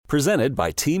Presented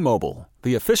by T-Mobile,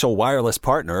 the official wireless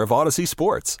partner of Odyssey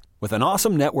Sports. With an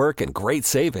awesome network and great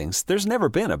savings, there's never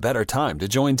been a better time to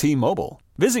join T-Mobile.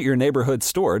 Visit your neighborhood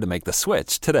store to make the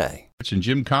switch today. And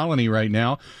Jim Colony right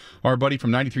now, our buddy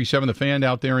from 93.7 The Fan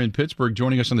out there in Pittsburgh,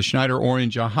 joining us on the Schneider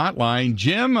Orange hotline.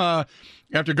 Jim,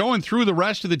 after going through the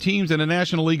rest of the teams in the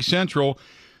National League Central,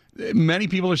 many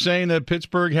people are saying that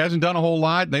Pittsburgh hasn't done a whole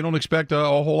lot. They don't expect a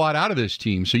whole lot out of this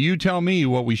team. So you tell me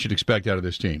what we should expect out of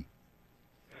this team.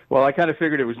 Well, I kind of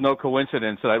figured it was no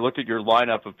coincidence that I looked at your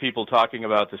lineup of people talking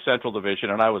about the Central Division,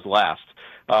 and I was last.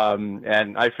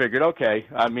 And I figured, okay,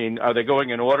 I mean, are they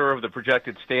going in order of the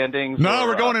projected standings? No,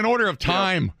 we're going in order of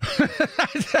time. You know.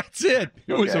 That's it.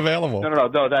 It was available.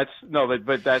 But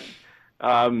that's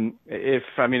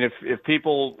if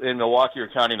people in Milwaukee are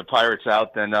counting the Pirates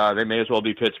out, then they may as well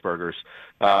be Pittsburghers.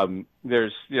 You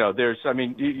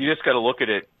just got to look at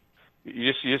it.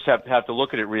 You just have to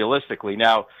look at it realistically.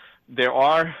 Now, there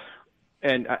are,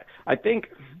 and I think,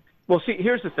 well, see,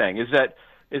 here's the thing: is that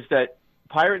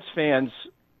Pirates fans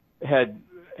had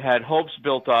hopes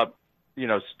built up, 5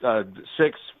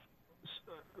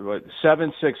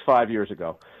 years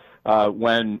ago,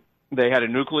 when they had a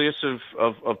nucleus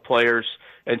of players,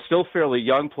 and still fairly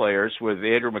young players, with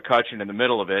Andrew McCutchen in the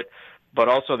middle of it. But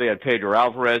also they had Pedro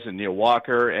Alvarez and Neil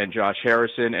Walker and Josh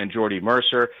Harrison and Jordy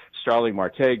Mercer, Starling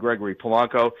Marte, Gregory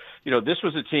Polanco. This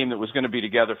was a team that was going to be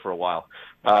together for a while.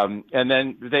 And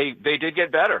then they did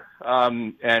get better.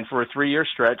 And for a 3-year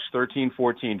stretch, 13,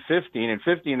 14, 15. In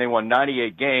 15, they won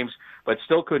 98 games, but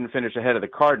still couldn't finish ahead of the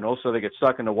Cardinals, so they get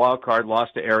stuck in the wild card,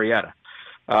 lost to Arrieta.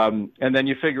 And then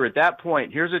you figure at that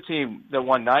point, here's a team that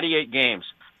won 98 games,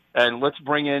 and let's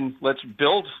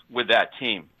build with that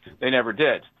team. They never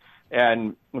did.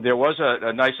 And there was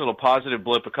a nice little positive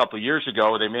blip a couple of years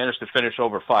ago where they managed to finish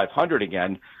over 500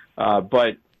 again.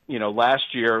 But last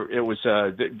year it was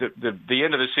the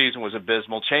end of the season was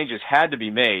abysmal. Changes had to be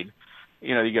made.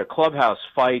 You got clubhouse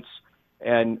fights,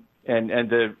 and they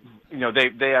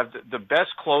have the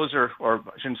best closer, or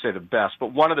I shouldn't say the best,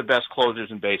 but one of the best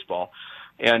closers in baseball,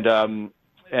 and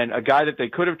a guy that they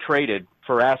could have traded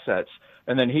for assets,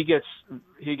 and then he gets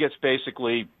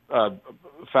basically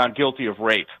found guilty of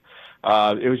rape.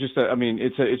 It was just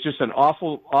it's just an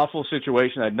awful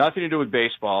situation. It had nothing to do with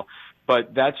baseball,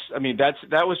 but that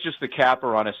was just the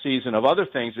capper on a season of other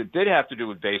things that did have to do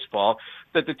with baseball,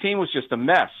 that the team was just a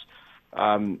mess.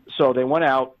 So they went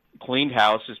out, cleaned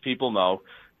house, as people know.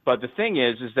 But the thing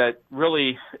is that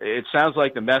really it sounds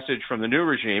like the message from the new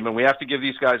regime, and we have to give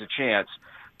these guys a chance,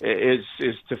 is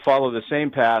to follow the same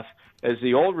path as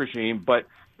the old regime, but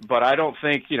I don't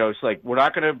think, it's like, we're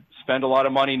not going to spend a lot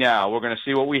of money now. We're going to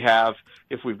see what we have.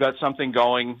 If we've got something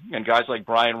going, and guys like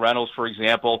Brian Reynolds, for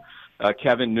example,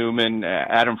 Kevin Newman,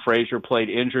 Adam Frazier played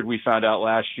injured, we found out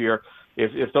last year.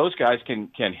 If those guys can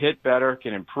hit better,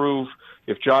 can improve,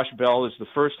 if Josh Bell is the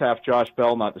first half Josh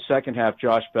Bell, not the second half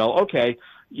Josh Bell, okay,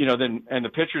 then, and the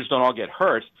pitchers don't all get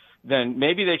hurt, then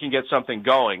maybe they can get something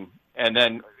going. And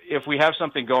then if we have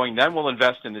something going, then we'll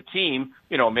invest in the team,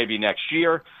 maybe next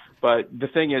year. But the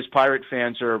thing is, Pirate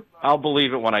fans I'll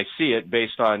believe it when I see it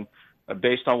based on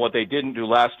what they didn't do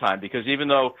last time. Because even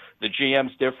though the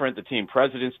GM's different, the team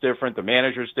president's different, the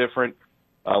manager's different,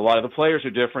 a lot of the players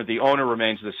are different, the owner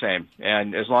remains the same.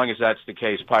 And as long as that's the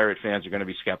case, Pirate fans are going to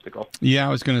be skeptical. Yeah, I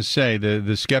was going to say,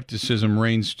 the skepticism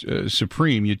reigns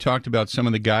supreme. You talked about some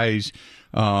of the guys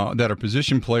that are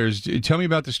position players. Tell me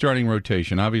about the starting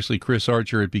rotation. Obviously, Chris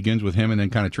Archer, it begins with him and then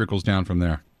kind of trickles down from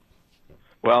there.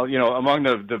 Well, among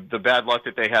the bad luck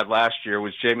that they had last year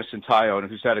was Jameson Taillon,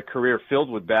 who's had a career filled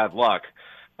with bad luck,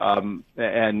 and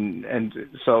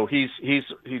so he's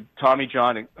Tommy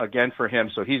John again for him.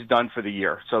 So he's done for the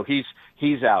year. So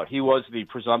he's out. He was the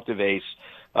presumptive ace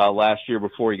last year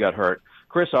before he got hurt.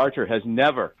 Chris Archer has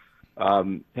never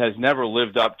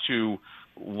lived up to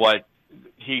what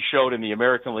he showed in the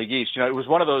American League East. It was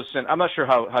one of those, and I'm not sure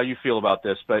how you feel about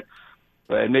this, but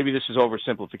maybe this is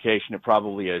oversimplification. It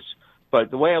probably is. But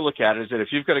the way I look at it is that if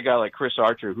you've got a guy like Chris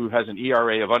Archer who has an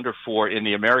ERA of under 4 in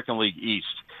the American League East,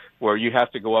 where you have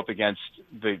to go up against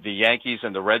the Yankees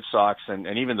and the Red Sox and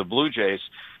even the Blue Jays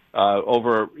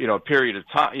over a period of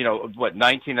time,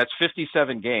 19, that's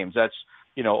 57 games. That's,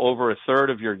 over a third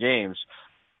of your games.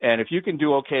 And if you can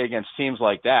do okay against teams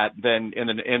like that, then in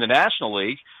the National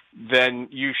League, then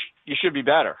you should be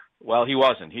better. Well, he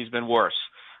wasn't. He's been worse.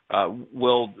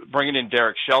 Will bringing in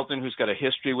Derek Shelton, who's got a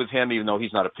history with him, even though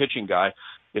he's not a pitching guy.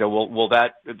 Will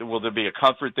there be a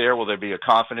comfort there? Will there be a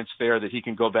confidence there that he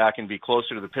can go back and be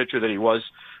closer to the pitcher that he was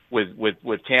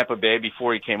with Tampa Bay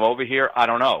before he came over here? I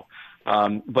don't know.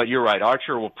 But you're right.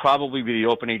 Archer will probably be the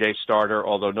opening day starter,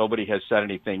 although nobody has said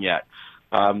anything yet.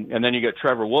 And then you get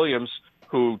Trevor Williams,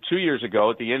 who 2 years ago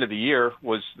at the end of the year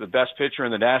was the best pitcher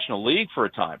in the National League for a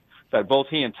time. That both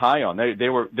he and Taillon,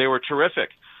 they were terrific.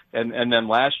 And then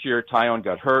last year Taillon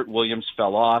got hurt, Williams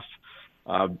fell off.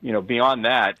 Beyond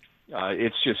that,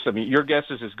 it's just, I mean, your guess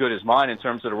is as good as mine in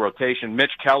terms of the rotation.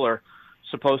 Mitch Keller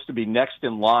supposed to be next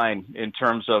in line in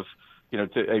terms of,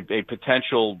 a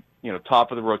potential,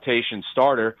 top of the rotation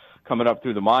starter coming up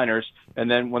through the minors.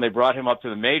 And then when they brought him up to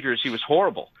the majors, he was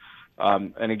horrible.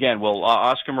 And again, will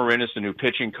Oscar Marin is the new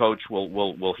pitching coach.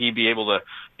 Will he be able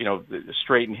to,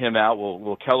 straighten him out?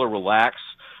 Will Keller relax?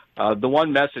 The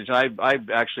one message, and I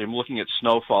actually am looking at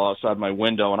snowfall outside my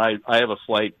window, and I have a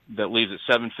flight that leaves at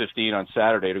 7:15 on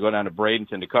Saturday to go down to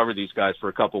Bradenton to cover these guys for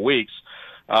a couple of weeks.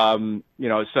 But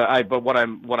what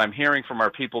I'm hearing from our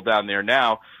people down there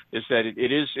now is that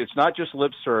it's not just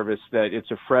lip service, that it's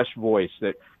a fresh voice.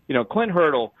 That Clint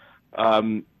Hurdle,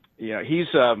 he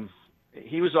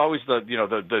was always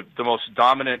the most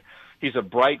dominant. He's a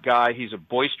bright guy. He's a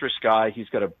boisterous guy. He's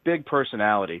got a big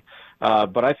personality.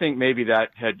 But I think maybe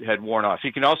that had worn off.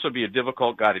 He can also be a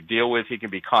difficult guy to deal with. He can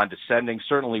be condescending,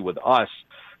 certainly with us.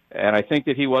 And I think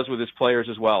that he was with his players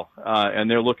as well. And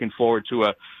they're looking forward to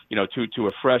a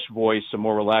fresh voice, a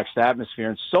more relaxed atmosphere.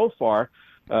 And so far,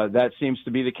 that seems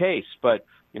to be the case. But,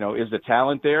 is the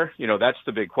talent there? That's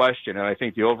the big question. And I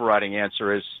think the overriding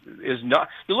answer is not.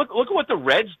 You look at what the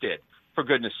Reds did, for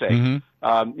goodness sake.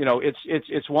 Mm-hmm.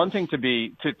 It's one thing to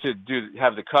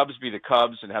have the Cubs be the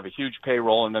Cubs and have a huge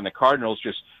payroll, and then the Cardinals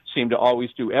just seem to always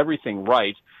do everything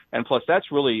right. And plus, that's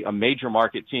really a major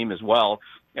market team as well.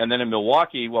 And then in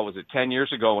Milwaukee, 10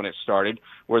 years ago when it started,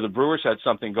 where the Brewers had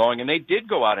something going, and they did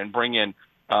go out and bring in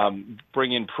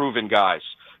proven guys.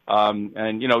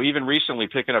 And even recently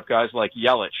picking up guys like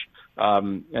Yelich,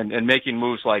 and making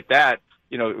moves like that.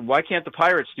 Why can't the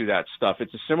Pirates do that stuff?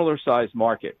 It's a similar sized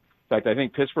market. In fact, I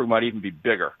think Pittsburgh might even be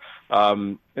bigger.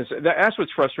 That's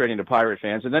what's frustrating to Pirate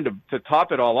fans. And then to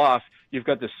top it all off, you've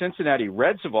got the Cincinnati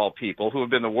Reds of all people, who have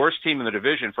been the worst team in the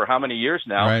division for how many years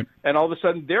now? Right. And all of a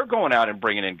sudden, they're going out and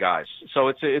bringing in guys. So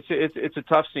it's a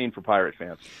tough scene for Pirate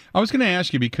fans. I was going to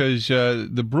ask you, because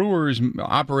the Brewers,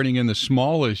 operating in the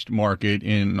smallest market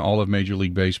in all of Major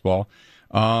League Baseball,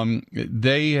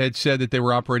 they had said that they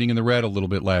were operating in the red a little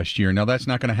bit last year. Now, that's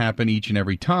not going to happen each and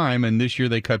every time, and this year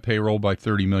they cut payroll by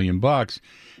 $30 million.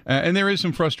 And there is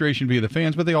some frustration via the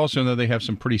fans, but they also know they have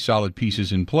some pretty solid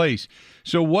pieces in place.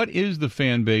 So what is the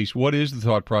fan base? What is the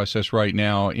thought process right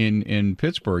now in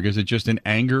Pittsburgh? Is it just an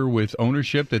anger with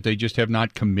ownership that they just have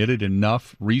not committed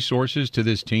enough resources to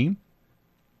this team?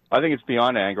 I think it's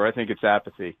beyond anger. I think it's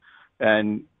apathy.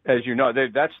 And as you know,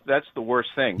 that's the worst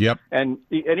thing. Yep. And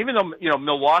even though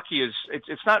Milwaukee is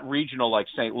it's not regional like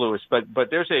St. Louis, but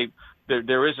there is a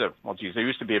there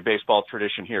used to be a baseball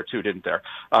tradition here too, didn't there?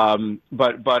 I don't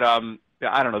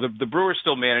know. The Brewers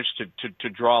still managed to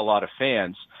draw a lot of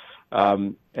fans,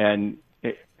 and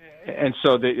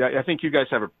so I think you guys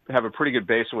have a pretty good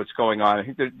base of what's going on. I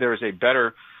think there is a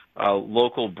better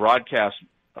local broadcast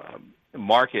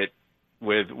market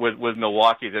with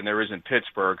Milwaukee than there is in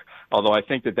Pittsburgh, although I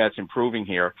think that's improving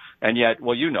here. And yet,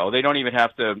 they don't even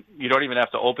have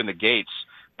to open the gates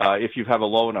if you have a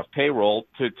low enough payroll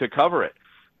to cover it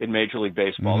in Major League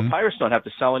Baseball. Mm-hmm. The Pirates don't have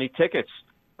to sell any tickets.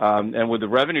 And with the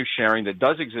revenue sharing that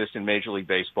does exist in Major League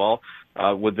Baseball,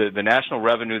 with the national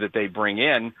revenue that they bring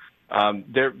in,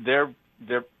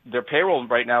 their payroll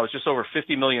right now is just over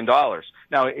 $50 million.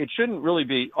 Now, it shouldn't really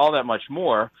be all that much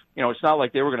more. It's not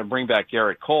like they were going to bring back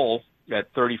Garrett Cole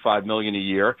at $35 million a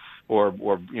year, or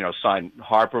sign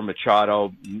Harper,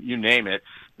 Machado, you name it.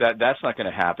 That's not going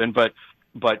to happen. But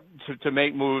to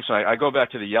make moves, I go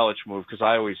back to the Yelich move, because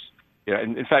I always,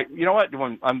 in fact, you know what?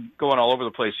 When I'm going all over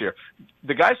the place here,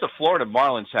 the guys the Florida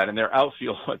Marlins had in their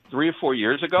outfield 3 or 4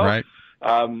 years ago, right?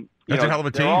 That's a hell of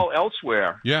a team. They're all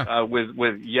elsewhere. Yeah. With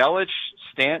Yelich,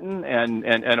 Stanton, and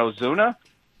Ozuna.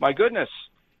 My goodness.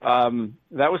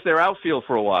 That was their outfield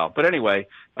for a while. But anyway,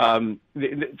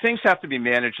 things have to be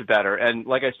managed better. And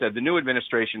like I said, the new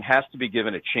administration has to be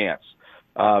given a chance.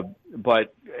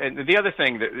 But the other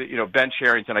thing that, Ben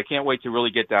Cherington, I can't wait to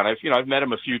really get down. I've met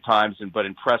him a few times, but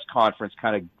in press conference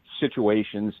kind of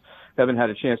situations, haven't had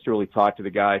a chance to really talk to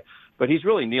the guy. But he's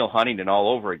really Neil Huntington all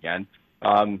over again.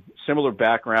 Similar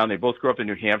background. They both grew up in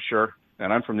New Hampshire,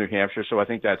 and I'm from New Hampshire, so I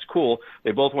think that's cool.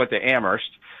 They both went to Amherst,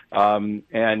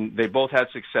 and they both had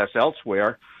success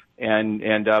elsewhere,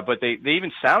 but they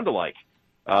even sound alike.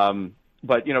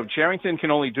 But Cherington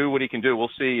can only do what he can do.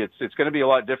 We'll see. It's going to be a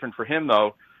lot different for him,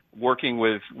 though, working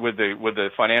with the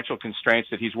financial constraints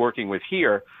that he's working with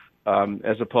here.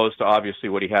 as opposed to obviously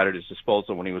what he had at his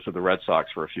disposal when he was with the Red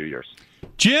Sox for a few years.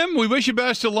 Jim, we wish you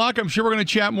best of luck. I'm sure we're going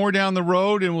to chat more down the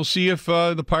road, and we'll see if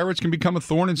the Pirates can become a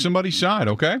thorn in somebody's side,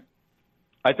 okay?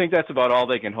 I think that's about all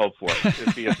they can hope for,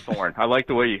 is be a thorn. I like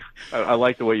the way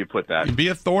you put that. Be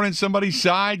a thorn in somebody's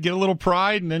side, get a little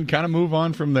pride, and then kind of move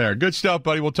on from there. Good stuff,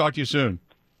 buddy. We'll talk to you soon.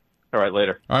 All right,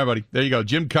 later. All right, buddy. There you go.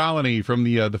 Jim Colony from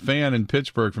the Fan in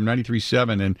Pittsburgh from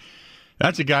 93.7, and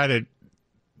that's a guy that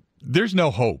there's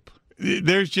no hope.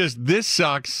 There's just, this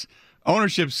sucks.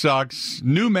 Ownership sucks.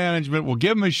 New management will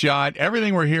give him a shot.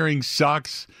 Everything we're hearing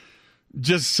sucks.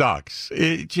 Just sucks.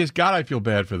 It just, God, I feel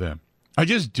bad for them. I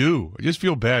just do. I just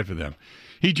feel bad for them.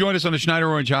 He joined us on the Schneider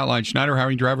Orange Hotline. Schneider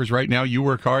hiring drivers right now. You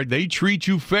work hard. They treat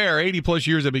you fair. 80-plus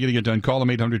years they're beginning to get done. Call them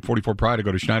 844-PRIDE or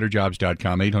go to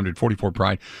SchneiderJobs.com,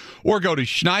 844-PRIDE, or go to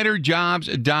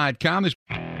SchneiderJobs.com.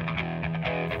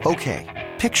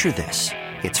 Okay, picture this.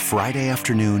 It's Friday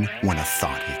afternoon when a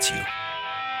thought hits you.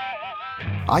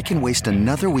 I can waste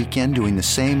another weekend doing the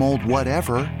same old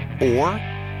whatever, or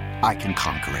I can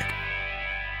conquer it.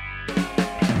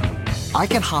 I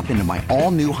can hop into my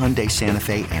all-new Hyundai Santa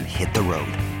Fe and hit the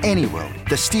road. Any road.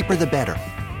 The steeper, the better.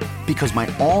 Because my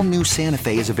all-new Santa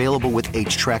Fe is available with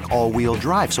H-Track all-wheel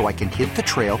drive, so I can hit the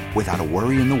trail without a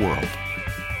worry in the world.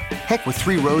 Heck, with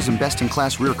 3 rows and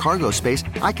best-in-class rear cargo space,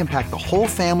 I can pack the whole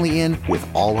family in with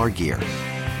all our gear.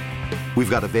 We've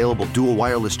got available dual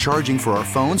wireless charging for our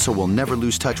phones, so we'll never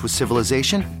lose touch with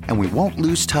civilization, and we won't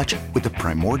lose touch with the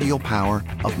primordial power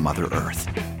of Mother Earth.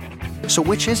 So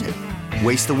which is it?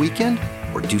 Waste the weekend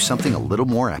or do something a little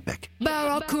more epic?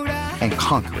 And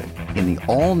conquer it in the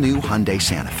all-new Hyundai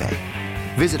Santa Fe.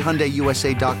 Visit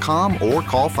HyundaiUSA.com or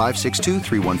call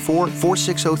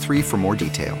 562-314-4603 for more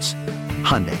details.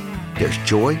 Hyundai, there's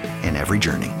joy in every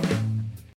journey.